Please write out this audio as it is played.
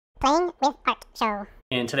Playing with Art Show.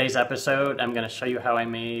 In today's episode, I'm going to show you how I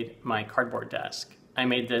made my cardboard desk. I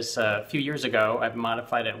made this a few years ago. I've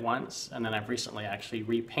modified it once, and then I've recently actually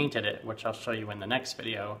repainted it, which I'll show you in the next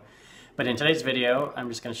video. But in today's video, I'm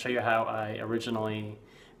just going to show you how I originally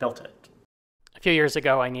built it. A few years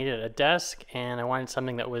ago, I needed a desk, and I wanted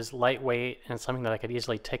something that was lightweight and something that I could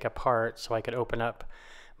easily take apart so I could open up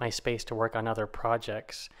my space to work on other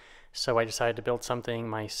projects. So I decided to build something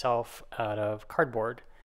myself out of cardboard.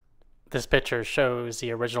 This picture shows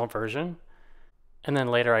the original version, and then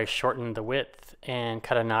later I shortened the width and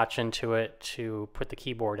cut a notch into it to put the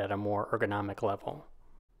keyboard at a more ergonomic level.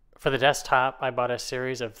 For the desktop, I bought a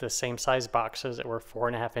series of the same size boxes that were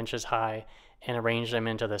 4.5 inches high and arranged them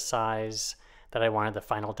into the size that I wanted the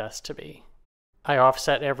final desk to be. I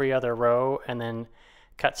offset every other row and then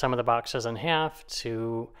cut some of the boxes in half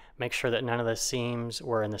to make sure that none of the seams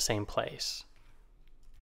were in the same place.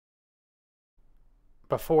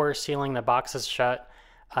 Before sealing the boxes shut,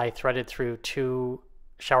 I threaded through 2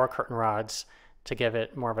 shower curtain rods to give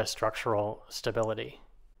it more of a structural stability.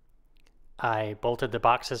 I bolted the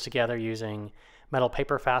boxes together using metal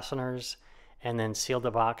paper fasteners and then sealed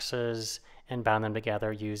the boxes and bound them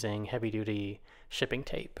together using heavy-duty shipping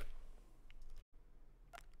tape.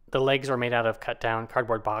 The legs were made out of cut-down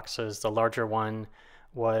cardboard boxes. The larger one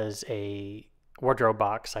was a wardrobe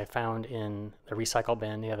box I found in the recycle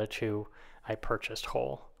bin. The other 2 I purchased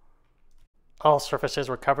whole. All surfaces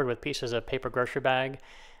were covered with pieces of paper grocery bag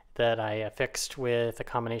that I affixed with a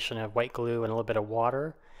combination of white glue and a little bit of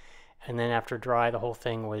water. And then after dry, the whole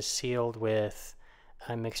thing was sealed with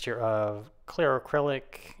a mixture of clear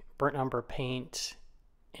acrylic, burnt umber paint,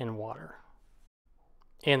 and water.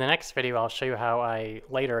 In the next video, I'll show you how I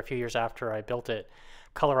later, a few years after I built it,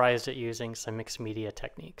 colorized it using some mixed media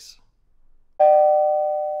techniques.